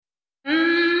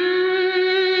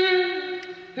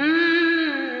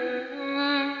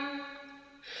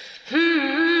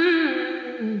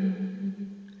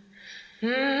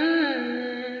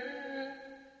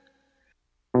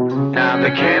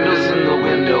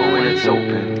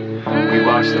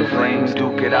watch the flames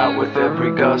duke it out with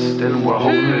every gust, and we're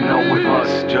holding no, it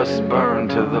must just burn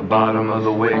to the bottom of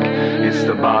the wick. It's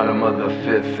the bottom of the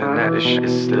fifth, and that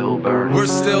is still burning. We're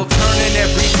still turning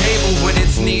every table when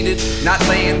it's needed, not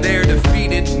laying there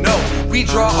defeated. No, we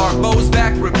draw our bows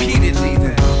back repeatedly,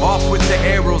 then off with the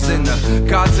arrows and the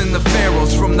gods and the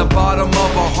pharaohs. From the bottom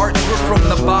of our hearts, we're from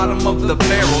the bottom of the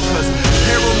barrel, cause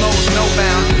peril knows no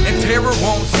bound and terror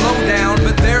won't slow down.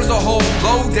 But there's a whole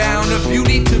lowdown of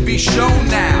beauty to be shown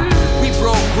now. We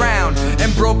broke ground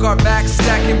and broke our back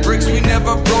stacking bricks. We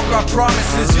never broke our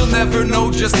promises, you'll never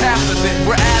know just half of it.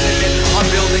 We're adamant on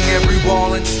building every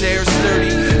wall and stairs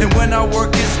sturdy, and when our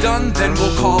work is done, then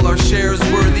we'll call our shares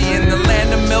worthy. In the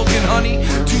land of milk and honey,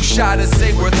 too shy to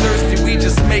say we're thirsty. We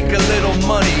just make a little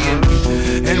money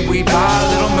and we buy a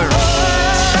little mercy.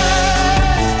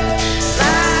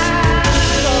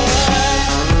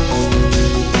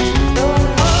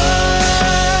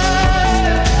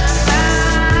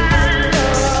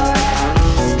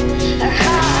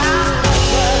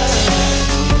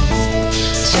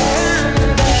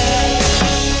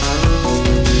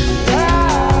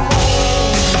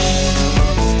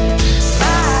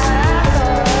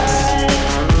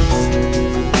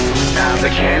 The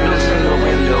candles in the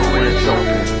window when it's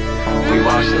open. We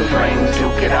watch the flames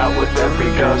duke it out with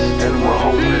every gust, and we're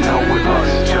hoping no, it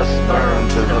must just burn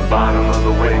to the bottom of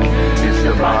the wick. It's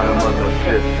the bottom of the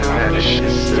fifth, and that is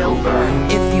still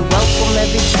burning. If you welcome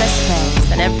every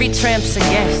trespass and every tramp's a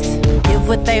guest, give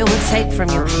what they will take from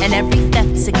you, and every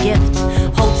theft's a gift.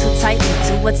 Hold too tightly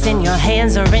to what's in your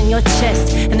hands or in your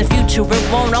chest. In the future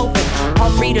it won't open,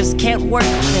 palm readers can't work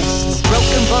fists.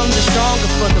 Broken bones are stronger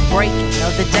for the breaking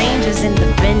of the dangers in the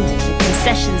bending, the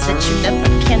concessions that you never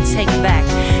can take back.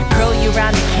 Curl you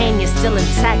round a cane, you're still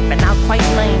intact but not quite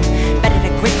lame. Better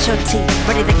to grit your teeth,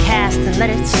 ready to cast and let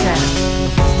it shatter.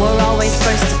 We're always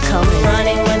first to come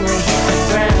running when we hit the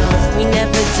ground. We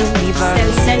never do leave our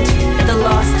sentry at the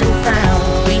lost and found.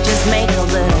 We just make a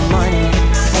little money,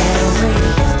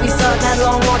 and we saw that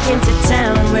long walk into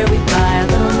town where we buy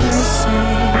the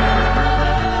mercy.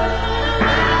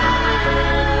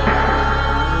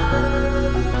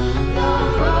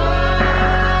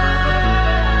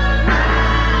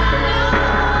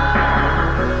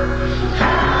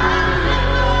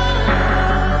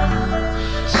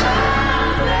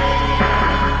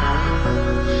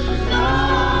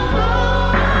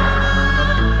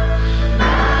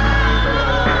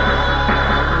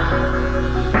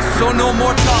 So no more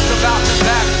talk about the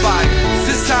backfire.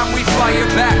 This time we fire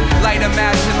back. Light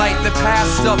imagine, light the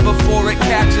past up before it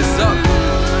catches up.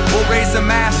 We'll raise a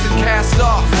mast and cast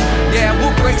off. Yeah,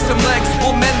 we'll break some legs,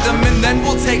 we'll mend them, and then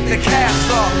we'll take the cast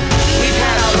off. We've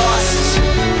had our losses,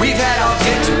 we've had our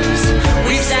victories.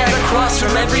 We've sat across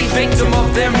from every victim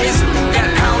of their misery. That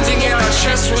pounding in our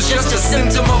chest was just a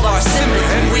symptom of our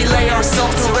sympathy, and we lay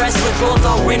ourselves to rest with both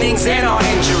our winnings and our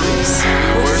injuries.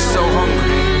 We're so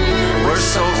hungry, we're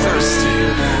so thirsty.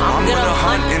 I'm gonna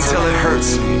hunt until it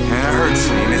hurts me, and it hurts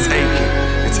me, and it's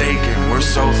aching, we're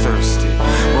so thirsty.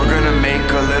 We're gonna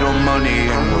make a little money,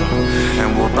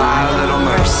 and we'll buy a little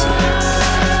mercy.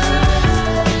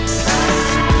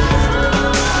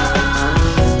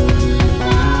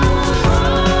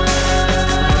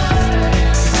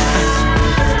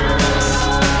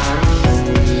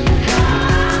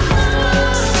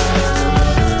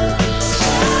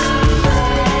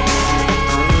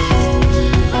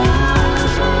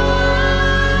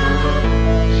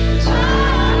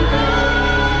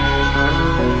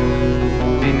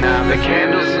 The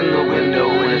candles in the window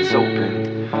when it's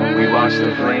open. We watch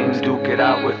the flames duke it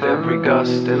out with every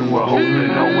gust, and we're hoping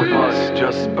no, it must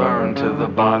just burn to the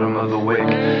bottom of the wick.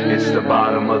 It's the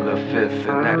bottom of the fifth,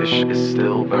 and that is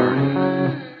still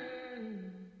burning.